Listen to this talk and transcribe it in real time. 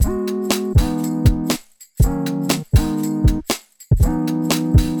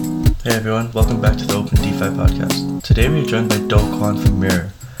Hey everyone, welcome back to the Open DeFi podcast. Today we are joined by Do Kwon from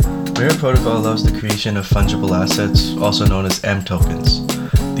Mirror. Mirror Protocol allows the creation of fungible assets, also known as M tokens.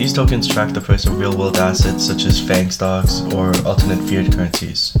 These tokens track the price of real-world assets such as FANG stocks or alternate fiat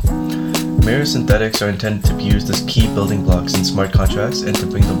currencies. Mirror synthetics are intended to be used as key building blocks in smart contracts and to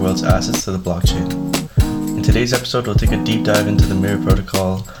bring the world's assets to the blockchain. In today's episode, we'll take a deep dive into the Mirror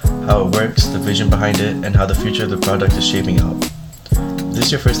Protocol, how it works, the vision behind it, and how the future of the product is shaping out. If this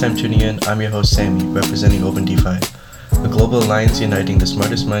is your first time tuning in, I'm your host Sammy, representing OpenDeFi, a global alliance uniting the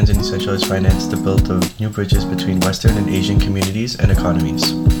smartest minds in decentralized finance to build the new bridges between Western and Asian communities and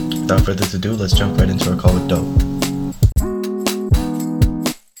economies. Without further ado, let's jump right into our call with Do.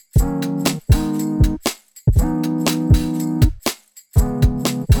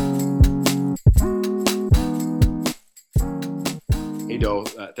 Hey, Do,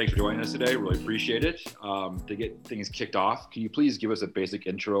 thanks for joining us today. Really appreciate it. To get things kicked off, can you please give us a basic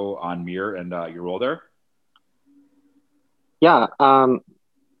intro on Mirror and your role there? Yeah.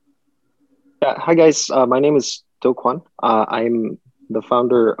 Hi, guys. My name is Do Kwon. I'm the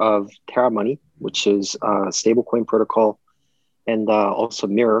founder of Terra Money, which is a stablecoin protocol, and also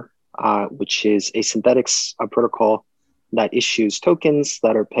Mirror, which is a synthetics protocol that issues tokens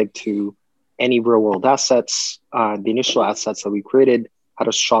that are pegged to any real world assets. The initial assets that we created had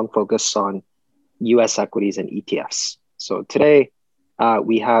a strong focus on US equities and ETFs. So today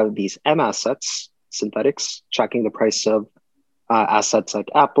we have these M assets, synthetics, tracking the price of assets like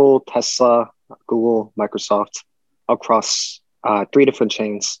Apple, Tesla, Google, Microsoft across three different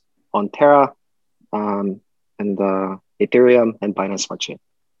chains on Terra and Ethereum and Binance Smart Chain.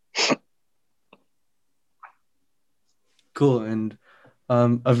 Cool. And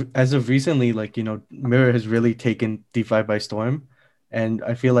as of recently, Mirror has really taken DeFi by storm. And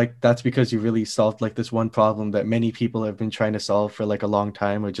I feel like that's because you really solved this one problem that many people have been trying to solve for a long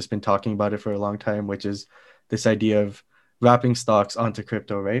time, or just been talking about it for a long time, which is this idea of wrapping stocks onto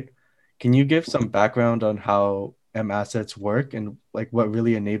crypto, right? Can you give some background on how M assets work and what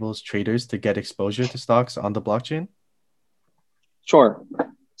really enables traders to get exposure to stocks on the blockchain? Sure.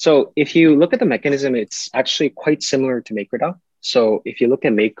 So if you look at the mechanism, it's actually quite similar to MakerDAO. So if you look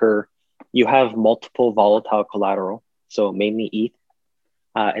at Maker, you have multiple volatile collateral, so mainly ETH,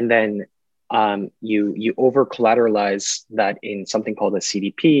 and then you over collateralize that in something called a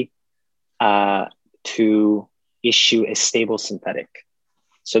CDP to issue a stable synthetic.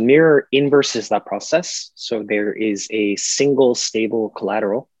 So Mirror inverses that process. So there is a single stable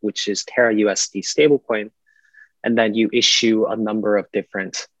collateral, which is Terra USD stablecoin, and then you issue a number of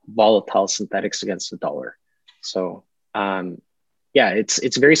different volatile synthetics against the dollar. So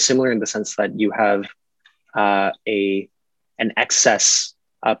it's very similar in the sense that you have an excess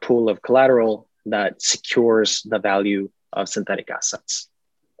pool of collateral that secures the value of synthetic assets.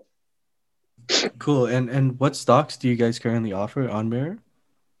 Cool. And what stocks do you guys currently offer on Mirror?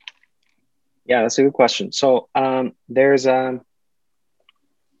 Yeah, that's a good question. So there's a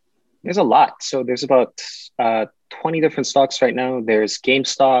lot. So there's about 20 different stocks right now. There's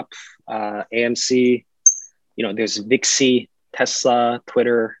GameStop, AMC, there's VIXI, Tesla,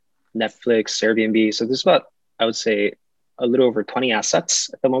 Twitter, Netflix, Airbnb. So there's about, I would say, a little over 20 assets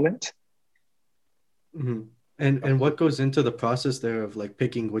at the moment. Mm-hmm. And what goes into the process there of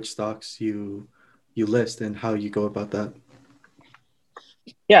picking which stocks you list and how you go about that?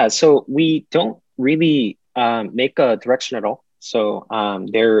 Yeah, so we don't really make a direction at all. So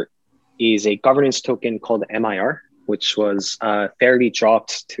there is a governance token called MIR, which was fairly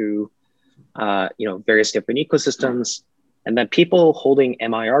dropped to various different ecosystems. And then people holding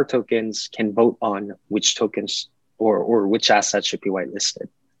MIR tokens can vote on which tokens or which assets should be whitelisted.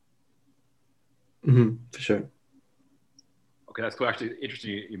 Mm-hmm, for sure. Okay, that's cool. Actually,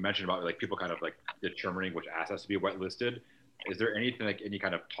 interesting you mentioned about people kind of determining which assets to be whitelisted. Is there anything any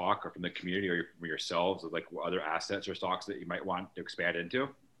kind of talk or from the community or from yourselves of what other assets or stocks that you might want to expand into?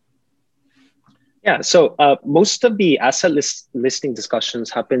 Yeah, so most of the asset listing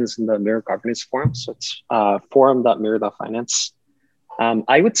discussions happens in the Mirror Governance Forum. So it's forum.mirror.finance.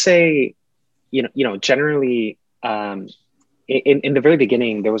 I would say, generally, in the very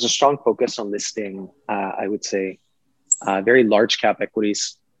beginning, there was a strong focus on listing, I would say, very large cap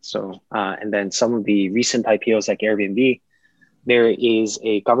equities. So, and then some of the recent IPOs like Airbnb, there is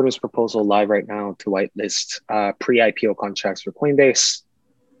a governance proposal live right now to whitelist pre-IPO contracts for Coinbase.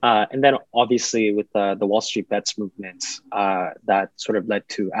 And then obviously with the Wall Street Bets movement, that sort of led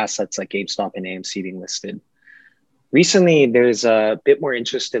to assets like GameStop and AMC being listed. Recently, there's a bit more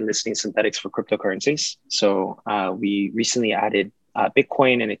interest in listing synthetics for cryptocurrencies. So we recently added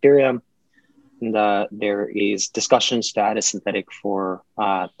Bitcoin and Ethereum. and there is discussions to add a synthetic for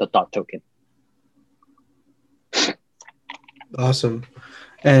the DOT token. Awesome.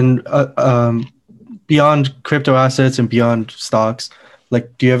 And beyond crypto assets and beyond stocks,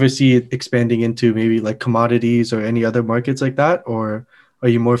 like, do you ever see it expanding into maybe like commodities or any other markets like that? Or are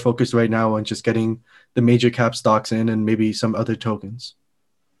you more focused right now on just getting the major cap stocks in and maybe some other tokens?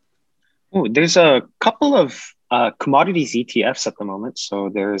 Oh, there's a couple of commodities ETFs at the moment. So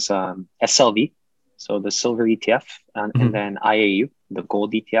there's SLV, so the silver ETF, and then IAU, the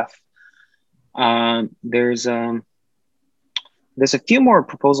gold ETF. There's a few more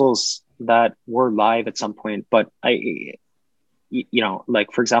proposals that were live at some point, but like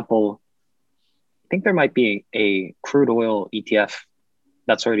for example, I think there might be a crude oil ETF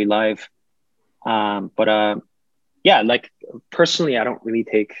that's already live. Yeah, like personally, I don't really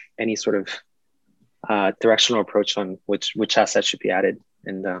take any sort of directional approach on which assets should be added,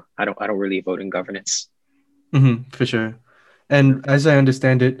 and I don't really vote in governance. For sure. And as I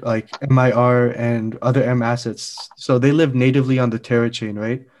understand it, like MIR and other M assets, so they live natively on the Terra chain,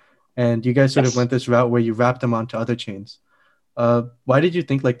 right? And you guys sort of Yes. went this route where you wrapped them onto other chains. Why did you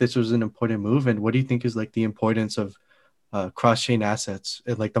think like this was an important move, and what do you think is like the importance of cross-chain assets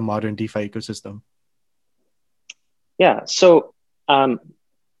in like the modern DeFi ecosystem? Yeah. So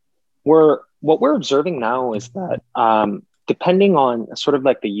what we're observing now is that depending on sort of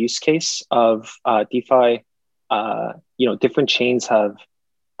like the use case of DeFi, different chains have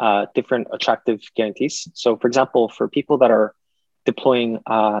different attractive guarantees. So, for example, for people that are deploying,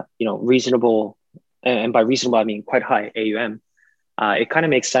 reasonable, and by reasonable I mean quite high AUM, it kind of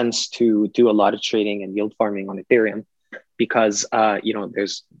makes sense to do a lot of trading and yield farming on Ethereum because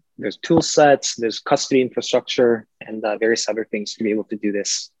there's tool sets, there's custody infrastructure, and various other things to be able to do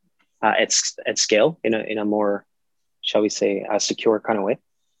this at scale in a more, shall we say, secure kind of way.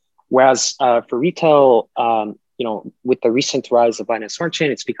 Whereas for retail, with the recent rise of Binance Smart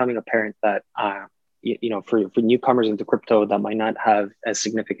Chain, it's becoming apparent that for newcomers into crypto that might not have as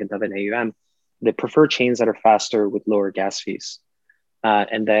significant of an AUM, they prefer chains that are faster with lower gas fees.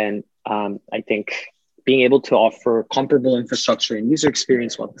 And then I think being able to offer comparable infrastructure and user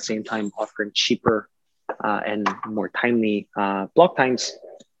experience while at the same time offering cheaper and more timely block times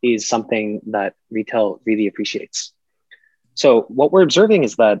is something that retail really appreciates. So what we're observing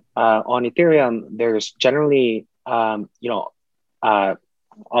is that on Ethereum, there's generally a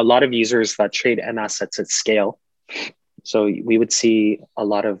lot of users that trade M assets at scale. So we would see a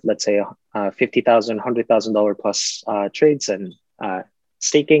lot of, let's say, $50,000, $100,000 plus trades and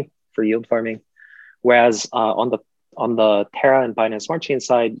staking for yield farming. Whereas on the Terra and Binance Smart Chain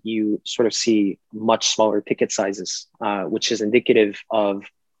side, you sort of see much smaller ticket sizes, which is indicative of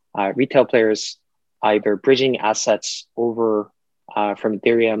retail players either bridging assets over from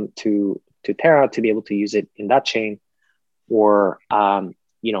Ethereum to Terra to be able to use it in that chain, or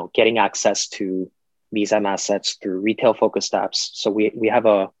getting access to these M assets through retail focused apps. So we have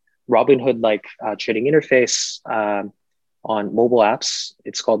a Robinhood like trading interface on mobile apps.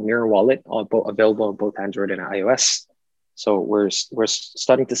 It's called Mirror Wallet, available on both Android and iOS. So we're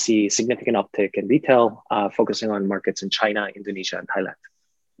starting to see significant uptick in retail, focusing on markets in China, Indonesia, and Thailand.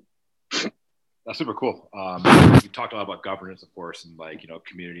 That's super cool. You talked a lot about governance, of course, and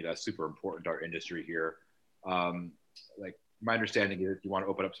community. That's super important to our industry here. My understanding is you want to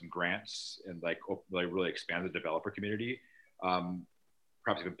open up some grants and really expand the developer community.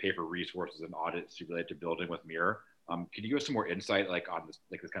 Perhaps even pay for resources and audits related to building with Mirror. Can you give us some more insight on this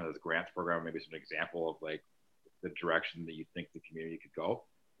kind of this grants program, maybe some example of the direction that you think the community could go?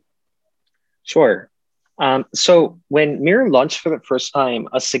 Sure. So when Mirror launched for the first time,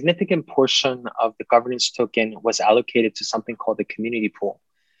 a significant portion of the governance token was allocated to something called the community pool.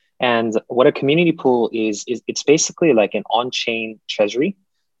 And what a community pool is it's basically like an on-chain treasury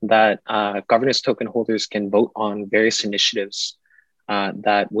that governance token holders can vote on various initiatives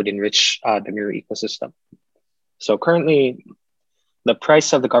that would enrich the Mirror ecosystem. So currently, the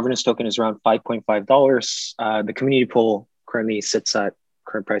price of the governance token is around $5.5. The community pool currently sits at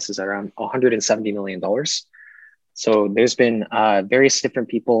current prices at around $170 million. So there's been various different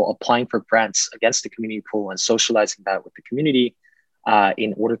people applying for grants against the community pool and socializing that with the community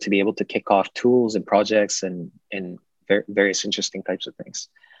in order to be able to kick off tools and projects and various interesting types of things.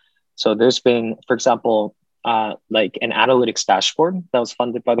 So there's been, for example, like an analytics dashboard that was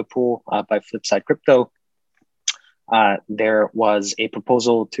funded by the pool by Flipside Crypto. There was a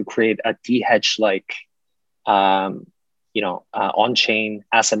proposal to create a DHedge-like, on-chain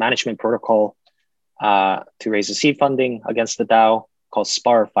asset management protocol to raise a seed funding against the DAO called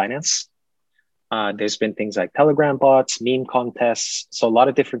Spar Finance. There's been things like Telegram bots, meme contests. So a lot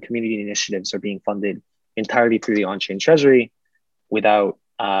of different community initiatives are being funded entirely through the on-chain treasury without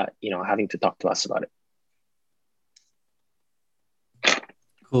having to talk to us about it.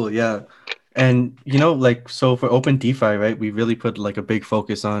 Cool, yeah. And so for Open DeFi, right, we really put like a big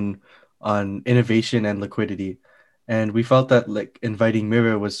focus on innovation and liquidity. And we felt that like inviting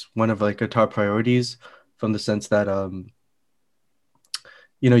Mirror was one of like our top priorities, from the sense that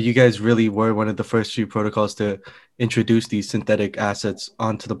you guys really were one of the first few protocols to introduce these synthetic assets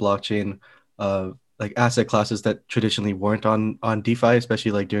onto the blockchain, like asset classes that traditionally weren't on DeFi,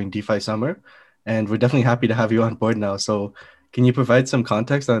 especially like during DeFi summer. And we're definitely happy to have you on board now. So can you provide some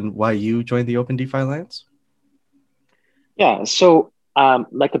context on why you joined the Open DeFi Alliance? Yeah, so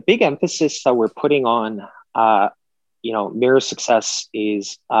like a big emphasis that we're putting on, Mirror success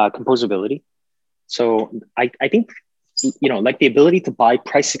is composability. So I think, like the ability to buy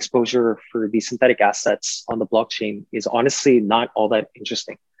price exposure for these synthetic assets on the blockchain is honestly not all that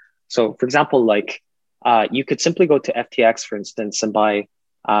interesting. So for example, like you could simply go to FTX, for instance, and buy,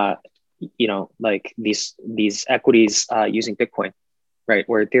 like these equities using Bitcoin, right,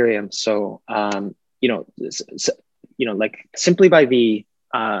 or Ethereum. So, like simply by the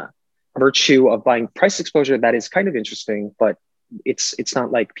virtue of buying price exposure, that is kind of interesting, but it's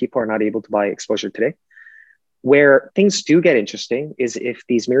not like people are not able to buy exposure today. Where things do get interesting is if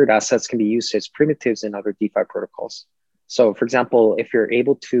these mirrored assets can be used as primitives in other DeFi protocols. So for example, if you're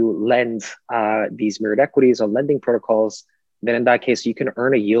able to lend these mirrored equities on lending protocols, then in that case, you can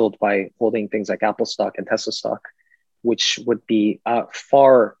earn a yield by holding things like Apple stock and Tesla stock, which would be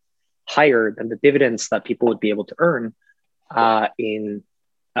far higher than the dividends that people would be able to earn by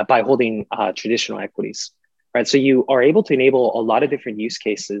holding traditional equities, right? So you are able to enable a lot of different use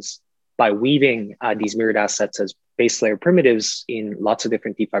cases by weaving these mirrored assets as base layer primitives in lots of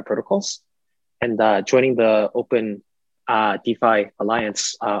different DeFi protocols. And joining the Open DeFi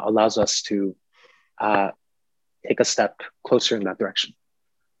Alliance allows us to take a step closer in that direction.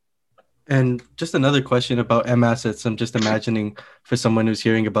 And just another question about M assets. I'm just imagining for someone who's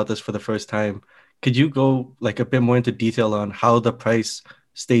hearing about this for the first time, could you go like a bit more into detail on how the price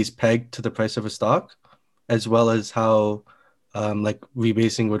stays pegged to the price of a stock, as well as how like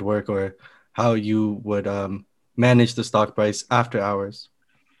rebasing would work, or how you would manage the stock price after hours?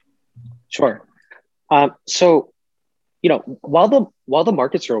 Sure. So, while the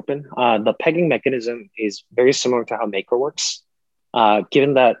markets are open, the pegging mechanism is very similar to how Maker works.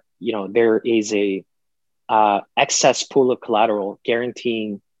 Given that there is a excess pool of collateral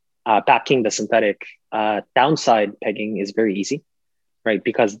guaranteeing backing the synthetic, downside pegging is very easy, right?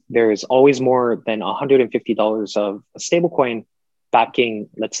 Because there is always more than $150 of a stablecoin backing,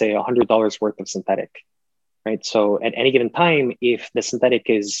 let's say $100 worth of synthetic, right? So at any given time, if the synthetic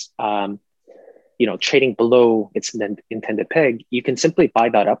is trading below its intended peg, you can simply buy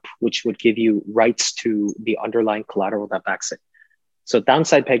that up, which would give you rights to the underlying collateral that backs it. So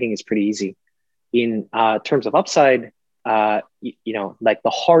downside pegging is pretty easy. In terms of upside, like the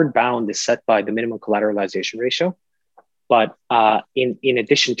hard bound is set by the minimum collateralization ratio. But in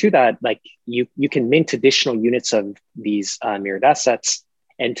addition to that, like you can mint additional units of these mirrored assets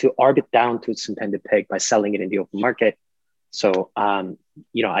and to arb it down to its intended peg by selling it in the open market. So,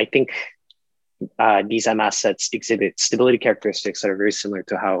 I think these M assets exhibit stability characteristics that are very similar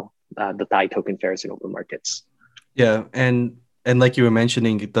to how the DAI token fares in open markets. Yeah, and like you were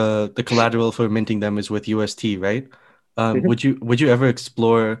mentioning, the collateral for minting them is with UST, right? Mm-hmm. Would you ever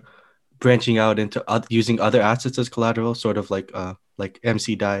explore branching out into using other assets as collateral, sort of like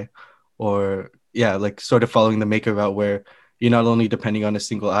MC DAI, or like sort of following the Maker route, where you're not only depending on a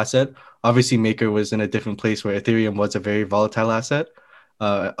single asset? Obviously, Maker was in a different place where Ethereum was a very volatile asset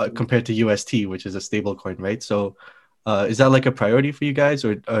compared to UST, which is a stable coin, right? So is that like a priority for you guys,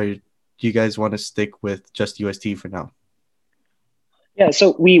 or do you guys want to stick with just UST for now? Yeah,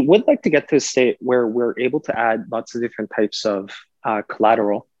 so we would like to get to a state where we're able to add lots of different types of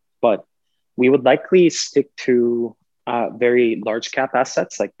collateral, but we would likely stick to very large cap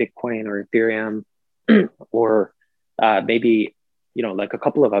assets like Bitcoin or Ethereum, or maybe like a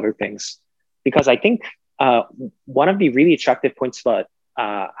couple of other things. Because I think one of the really attractive points about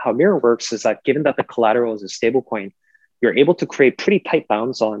how Mirror works is that given that the collateral is a stable coin, you're able to create pretty tight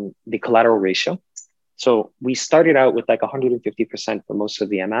bounds on the collateral ratio. So we started out with like 150% for most of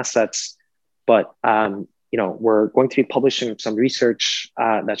the M assets, but we're going to be publishing some research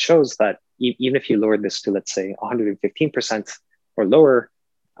that shows that even if you lower this to, let's say, 115% or lower,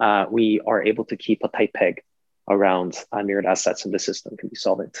 we are able to keep a tight peg around mirrored assets, and the system can be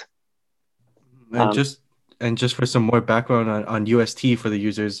solvent. And just for some more background on UST for the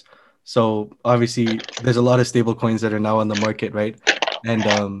users, So obviously, there's a lot of stable coins that are now on the market, right?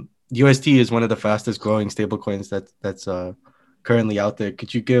 And UST is one of the fastest growing stable coins that's currently out there.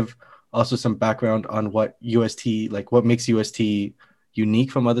 Could you give also some background on what UST, like what makes UST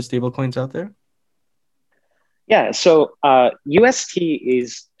unique from other stable coins out there? Yeah, so UST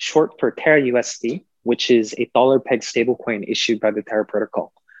is short for Terra USD, which is a dollar peg stablecoin issued by the Terra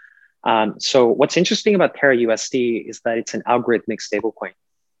protocol. So what's interesting about Terra USD is that it's an algorithmic stablecoin.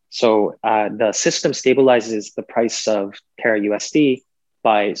 So the system stabilizes the price of Terra USD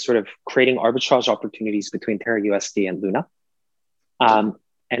by sort of creating arbitrage opportunities between Terra USD and Luna.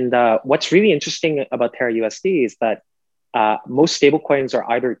 And what's really interesting about Terra USD is that most stablecoins are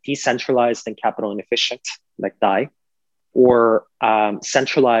either decentralized and capital inefficient, like DAI, or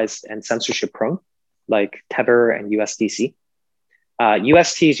centralized and censorship prone, like Tether and USDC.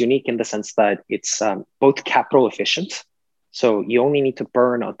 UST is unique in the sense that it's both capital efficient. So you only need to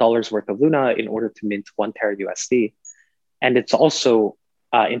burn $1 worth of Luna in order to mint 1 Terra USD. And it's also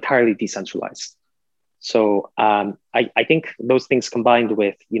entirely decentralized. So I think those things combined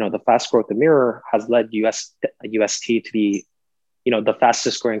with, the fast growth of Mirror has led UST to be, the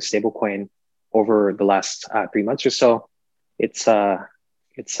fastest growing stablecoin over the last 3 months or so. It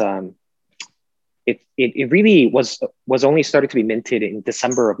really was only started to be minted in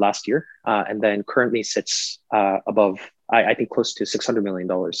December of last year, and then currently sits above, I think, close to $600 million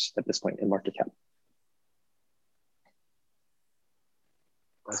at this point in market cap.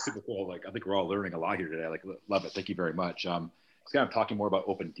 That's super cool. Like, I think we're all learning a lot here today. Like, love it. Thank you very much. It's kind of talking more about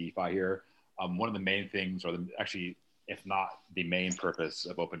open DeFi here. One of the main things, or actually, if not the main purpose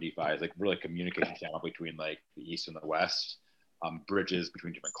of open DeFi, is like really communication channel between like the East and the West, bridges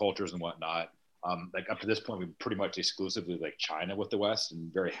between different cultures and whatnot. Like up to this point, we've pretty much exclusively like China with the West,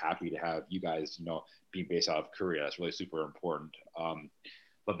 and very happy to have you guys, being based out of Korea. That's really super important.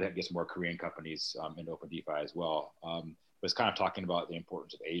 Love to get some more Korean companies into open DeFi as well. But it's kind of talking about the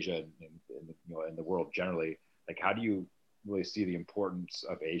importance of Asia and the world generally. Like, how do you really see the importance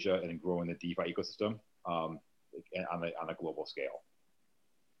of Asia and growing the DeFi ecosystem on a global scale?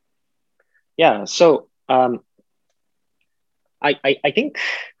 Yeah, so I think,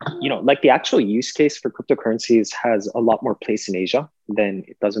 like the actual use case for cryptocurrencies has a lot more place in Asia than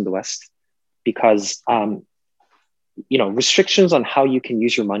it does in the West, because restrictions on how you can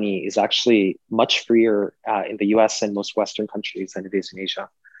use your money is actually much freer in the US and most Western countries than it is in Asia.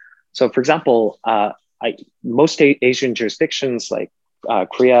 So for example, most Asian jurisdictions like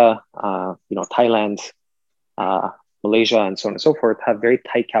Korea, Thailand, Malaysia, and so on and so forth have very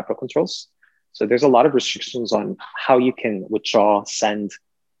tight capital controls. So there's a lot of restrictions on how you can withdraw, send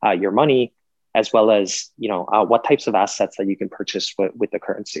your money, as well as what types of assets that you can purchase with the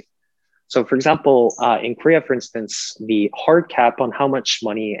currency. So for example, in Korea, for instance, the hard cap on how much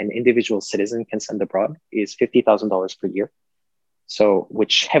money an individual citizen can send abroad is $50,000 per year. So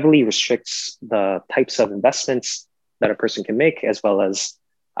which heavily restricts the types of investments that a person can make, as well as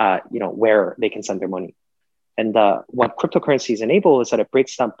where they can send their money. And what cryptocurrencies enable is that it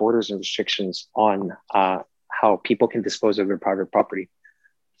breaks down borders and restrictions on how people can dispose of their private property.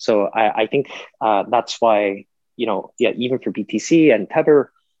 So I think that's why, even for BTC and Tether,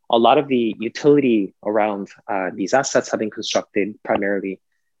 a lot of the utility around these assets have been constructed primarily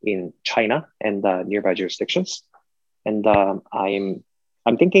in China and nearby jurisdictions. And I'm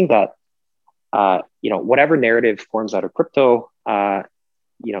thinking that whatever narrative forms out of crypto,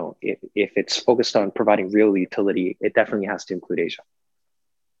 if it's focused on providing real utility, it definitely has to include Asia.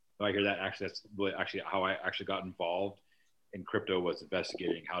 I hear that. Actually, that's really actually how I actually got involved in crypto, was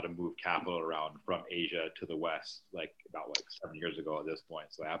investigating how to move capital around from Asia to the West, about 7 years ago at this point.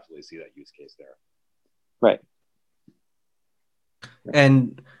 So I absolutely see that use case there. Right.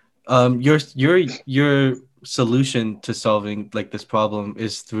 And your solution to solving this problem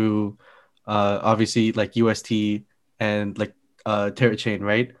is through obviously UST and TerraChain,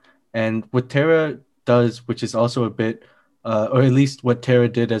 right? And what Terra does, which is also a bit or at least what Terra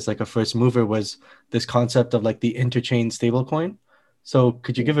did as a first mover, was this concept of the interchain stablecoin. So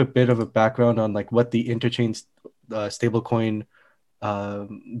could you give a bit of a background on what the interchain stablecoin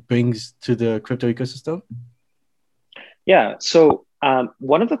brings to the crypto ecosystem? Yeah, so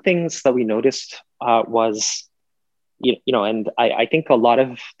one of the things that we noticed was, and I think a lot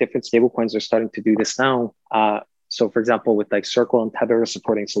of different stablecoins are starting to do this now. So for example, with Circle and Tether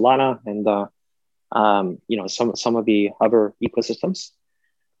supporting Solana and some of the other ecosystems.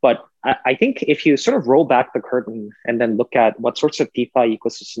 But I think if you sort of roll back the curtain and then look at what sorts of DeFi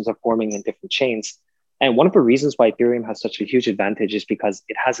ecosystems are forming in different chains, and one of the reasons why Ethereum has such a huge advantage is because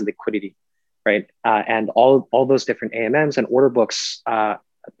it has liquidity, right? And all those different AMMs and order books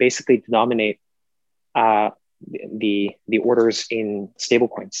basically denominate the orders in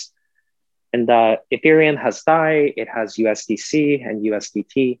stablecoins. And Ethereum has DAI, it has USDC and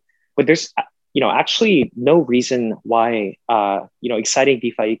USDT, but there's actually no reason why exciting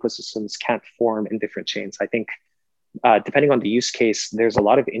DeFi ecosystems can't form in different chains. I think depending on the use case, there's a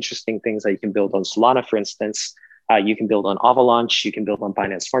lot of interesting things that you can build on Solana, for instance. You can build on Avalanche, you can build on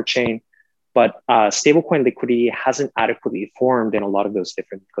Binance Smart Chain, but stablecoin liquidity hasn't adequately formed in a lot of those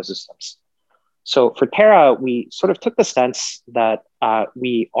different ecosystems. So for Terra, we sort of took the stance that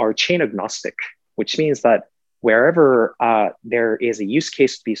we are chain agnostic, which means that wherever there is a use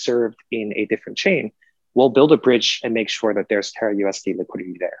case to be served in a different chain, we'll build a bridge and make sure that there's Terra USD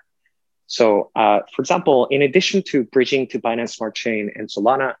liquidity there. So for example, in addition to bridging to Binance Smart Chain and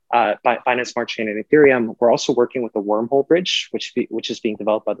Solana, Binance Smart Chain and Ethereum, we're also working with the Wormhole bridge, which is being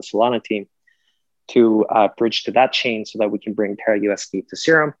developed by the Solana team to bridge to that chain so that we can bring Terra USD to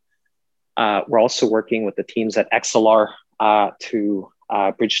Serum. We're also working with the teams at XLR to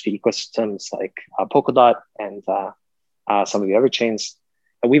bridge to ecosystems like Polkadot and some of the other chains.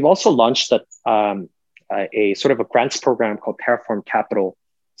 And we've also launched a sort of a grants program called Terraform Capital,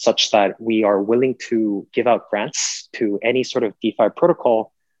 such that we are willing to give out grants to any sort of DeFi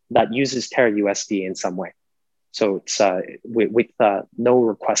protocol that uses Terra USD in some way. So it's with no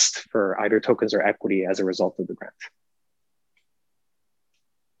request for either tokens or equity as a result of the grant.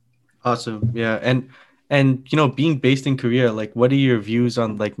 Awesome. Yeah. And being based in Korea, like what are your views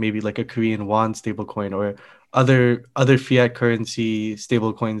on like maybe like a Korean won stablecoin or other fiat currency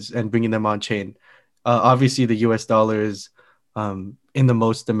stablecoins and bringing them on chain? Obviously the US dollar is in the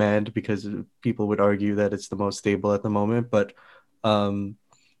most demand because people would argue that it's the most stable at the moment, but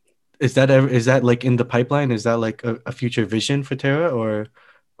is that like in the pipeline? Is that like a future vision for Terra, or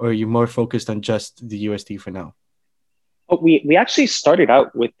are you more focused on just the USD for now? We actually started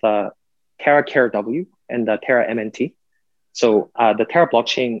out with Terra KRW and the Terra MNT. So the Terra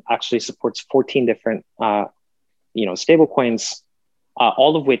blockchain actually supports 14 different stable coins,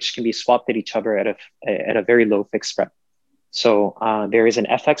 all of which can be swapped at each other at a very low fixed spread. So there is an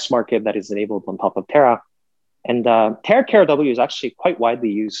FX market that is enabled on top of Terra. And Terra KRW is actually quite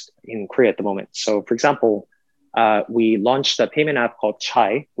widely used in Korea at the moment. So for example, we launched a payment app called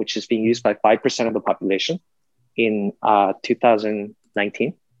Chai, which is being used by 5% of the population in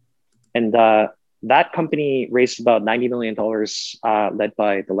 2019. And that company raised about $90 million, led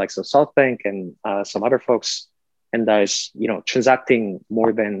by the likes of SoftBank and some other folks, and is transacting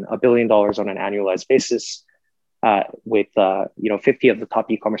more than $1 billion on an annualized basis with 50 of the top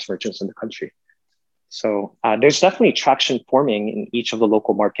e-commerce merchants in the country. So there's definitely traction forming in each of the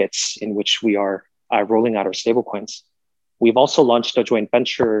local markets in which we are rolling out our stablecoins. We've also launched a joint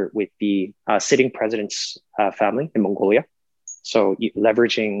venture with the sitting president's family in Mongolia. So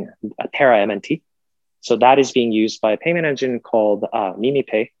leveraging Terra MNT. So that is being used by a payment engine called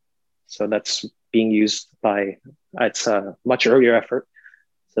MimiPay. So that's being used by, it's a much earlier effort.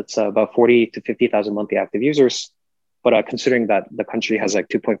 So it's about 40 to 50,000 monthly active users. But considering that the country has like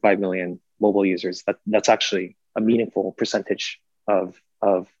 2.5 million mobile users, that's actually a meaningful percentage of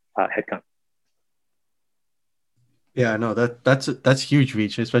headcount. Yeah, no, that's huge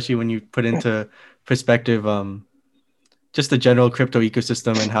reach, especially when you put into perspective just the general crypto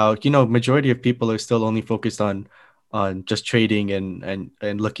ecosystem and how majority of people are still only focused on just trading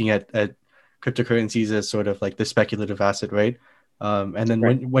and looking at cryptocurrencies as sort of like the speculative asset, right? And then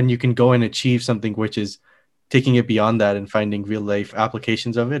right. when you can go and achieve something which is taking it beyond that and finding real life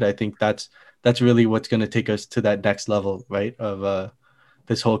applications of it, I think that's really what's going to take us to that next level, right? Of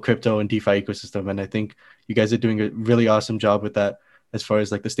this whole crypto and DeFi ecosystem. And I think you guys are doing a really awesome job with that as far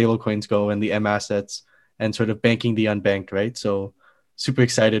as like the stable coins go and the M assets and sort of banking the unbanked, right? So super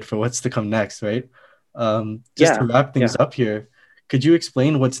excited for what's to come next, right? Just to wrap things up here, could you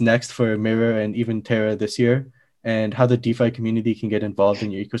explain what's next for Mirror and even Terra this year and how the DeFi community can get involved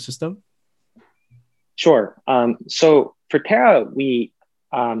in your ecosystem? Sure. So for Terra,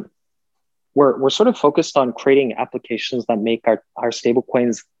 we're sort of focused on creating applications that make our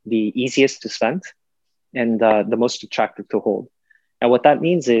stablecoins the easiest to spend and the most attractive to hold. And what that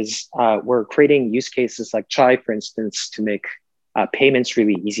means is we're creating use cases like Chai, for instance, to make payments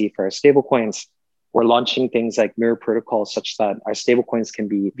really easy for our stablecoins. We're launching things like Mirror Protocol such that our stablecoins can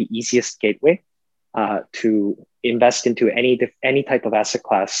be the easiest gateway to invest into any type of asset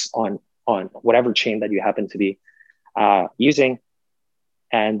class on whatever chain that you happen to be using.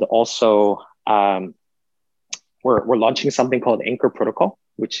 And also, we're launching something called Anchor Protocol,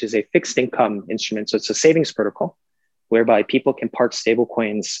 which is a fixed income instrument. So it's a savings protocol whereby people can park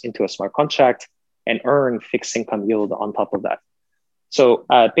stablecoins into a smart contract and earn fixed income yield on top of that. So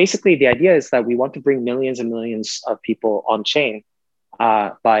basically, the idea is that we want to bring millions and millions of people on chain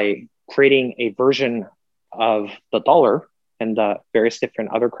by creating a version of the dollar and the various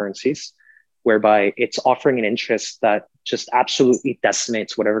different other currencies, whereby it's offering an interest that just absolutely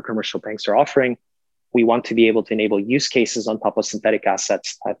decimates whatever commercial banks are offering. We want to be able to enable use cases on top of synthetic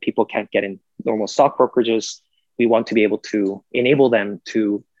assets that people can't get in normal stock brokerages. We want to be able to enable them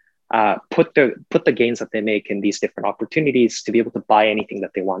to put the gains that they make in these different opportunities to be able to buy anything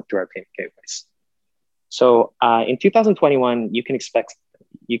that they want through our payment gateways. So in 2021, you can expect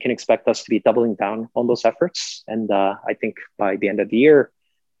us to be doubling down on those efforts. And I think by the end of the year,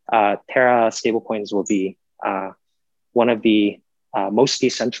 Terra stablecoins will be one of the most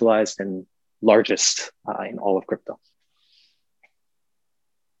decentralized and largest in all of crypto.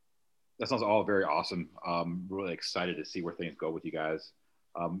 That sounds all very awesome. Really excited to see where things go with you guys.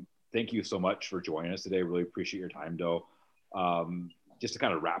 Thank you so much for joining us today. Really appreciate your time, Do. Just to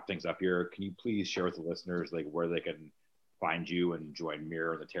kind of wrap things up here, can you please share with the listeners like where they can find you and join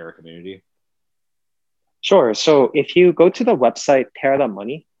Mirror and the Terra community? Sure. So if you go to the website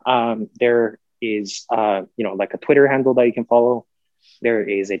Terra.money, there is like a Twitter handle that you can follow. There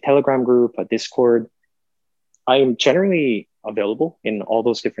is a Telegram group, a Discord. I am generally available in all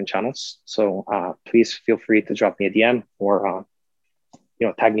those different channels. So please feel free to drop me a DM or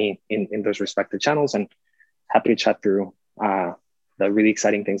tag me in those respective channels, and happy to chat through the really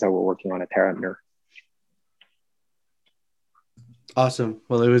exciting things that we're working on at Terra and Mirror. Awesome.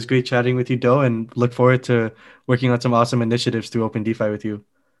 Well, it was great chatting with you, Do, and look forward to working on some awesome initiatives through Open DeFi with you.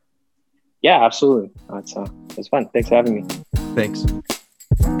 Yeah, absolutely. It's fun. Thanks for having me. Thanks.